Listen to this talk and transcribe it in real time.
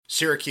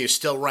Syracuse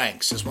still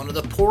ranks as one of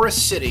the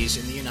poorest cities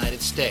in the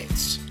United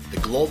States. The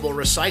global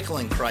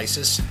recycling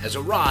crisis has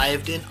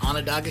arrived in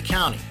Onondaga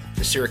County.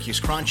 The Syracuse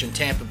Crunch and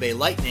Tampa Bay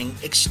Lightning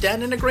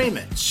extend an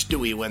agreement.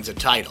 Stewie wins a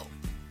title.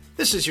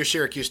 This is your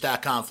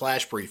Syracuse.com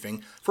flash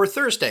briefing for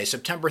Thursday,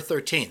 September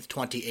 13th,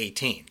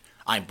 2018.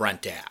 I'm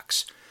Brent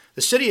Dax.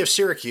 The city of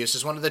Syracuse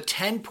is one of the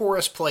 10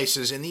 poorest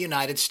places in the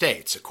United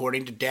States,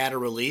 according to data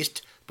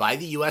released by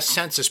the U.S.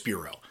 Census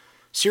Bureau.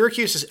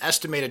 Syracuse's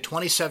estimated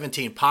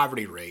 2017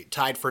 poverty rate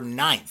tied for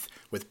 9th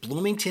with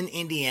Bloomington,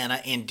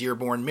 Indiana, and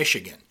Dearborn,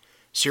 Michigan.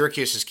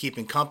 Syracuse is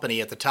keeping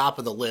company at the top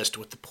of the list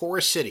with the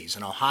poorest cities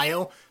in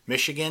Ohio,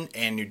 Michigan,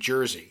 and New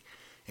Jersey.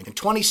 In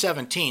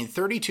 2017,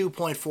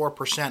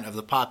 32.4% of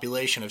the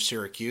population of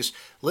Syracuse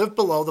lived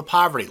below the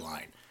poverty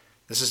line.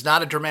 This is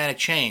not a dramatic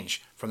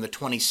change from the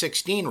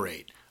 2016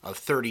 rate of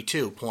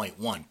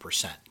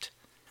 32.1%.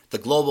 The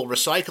global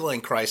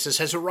recycling crisis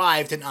has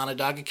arrived in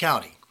Onondaga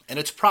County, and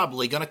it's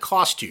probably going to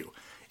cost you.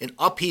 An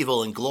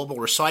upheaval in global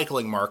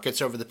recycling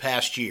markets over the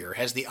past year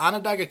has the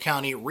Onondaga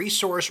County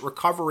Resource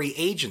Recovery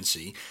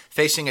Agency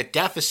facing a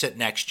deficit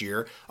next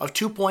year of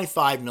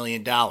 $2.5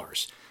 million.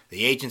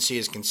 The agency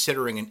is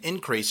considering an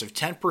increase of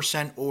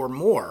 10% or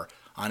more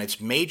on its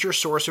major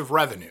source of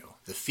revenue,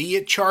 the fee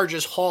it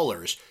charges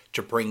haulers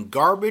to bring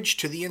garbage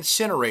to the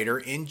incinerator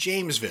in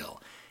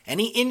Jamesville.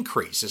 Any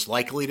increase is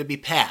likely to be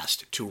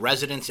passed to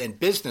residents and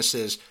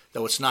businesses,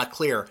 though it's not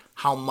clear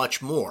how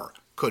much more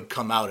could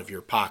come out of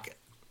your pocket.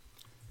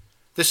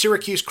 The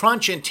Syracuse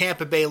Crunch and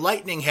Tampa Bay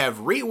Lightning have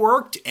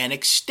reworked and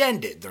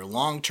extended their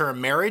long-term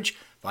marriage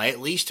by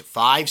at least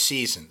 5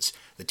 seasons.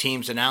 The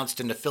teams announced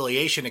an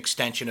affiliation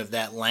extension of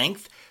that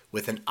length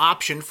with an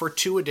option for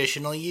 2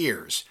 additional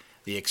years.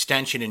 The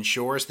extension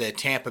ensures that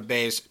Tampa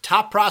Bay's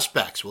top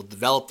prospects will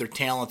develop their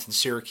talents in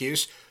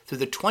Syracuse through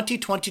the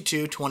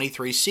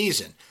 2022-23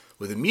 season,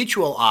 with a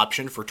mutual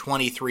option for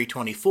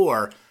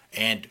 23-24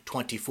 and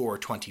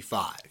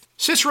 24-25.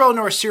 Cicero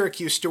North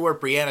Syracuse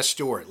Stewart Breanna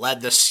Stewart led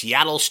the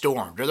Seattle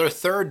Storm to their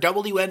 3rd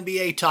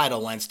WNBA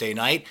title Wednesday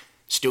night.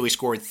 Stewie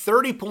scored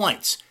 30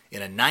 points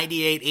in a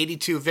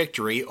 98-82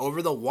 victory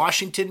over the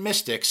Washington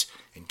Mystics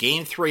in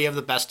Game 3 of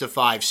the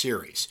best-of-5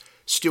 series.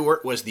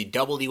 Stewart was the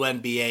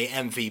WNBA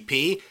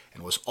MVP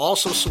and was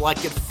also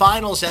selected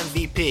Finals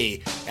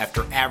MVP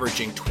after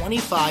averaging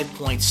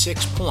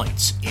 25.6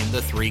 points in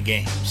the 3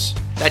 games.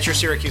 That's your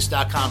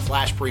Syracuse.com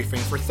flash briefing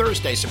for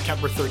Thursday,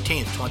 September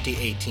 13th,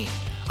 2018.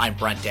 I'm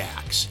Brent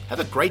Dax. Have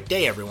a great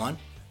day, everyone.